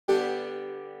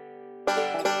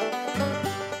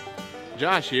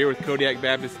Josh here with Kodiak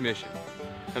Baptist Mission.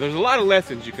 Now there's a lot of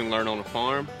lessons you can learn on a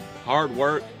farm. Hard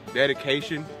work,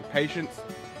 dedication, patience,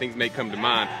 things may come to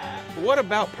mind. But what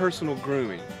about personal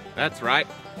grooming? That's right.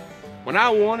 When I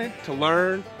wanted to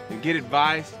learn and get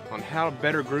advice on how to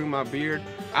better groom my beard,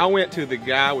 I went to the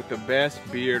guy with the best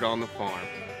beard on the farm.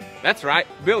 That's right,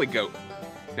 Billy Goat.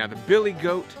 Now the Billy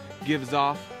Goat gives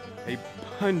off a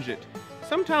pungent,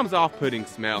 sometimes off-putting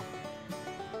smell.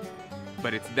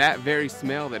 But it's that very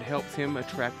smell that helps him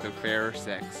attract the fairer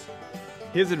sex.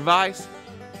 His advice: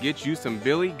 get you some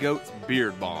Billy Goat's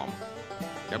Beard Balm.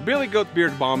 Now Billy Goat's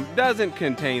Beard Balm doesn't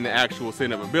contain the actual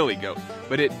scent of a billy goat,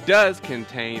 but it does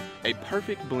contain a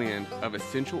perfect blend of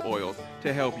essential oils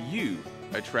to help you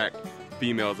attract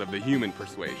females of the human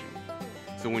persuasion.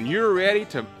 So when you're ready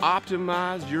to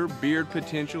optimize your beard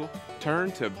potential,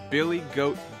 turn to Billy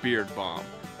Goat's Beard Balm,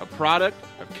 a product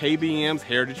of KBM's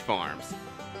Heritage Farms.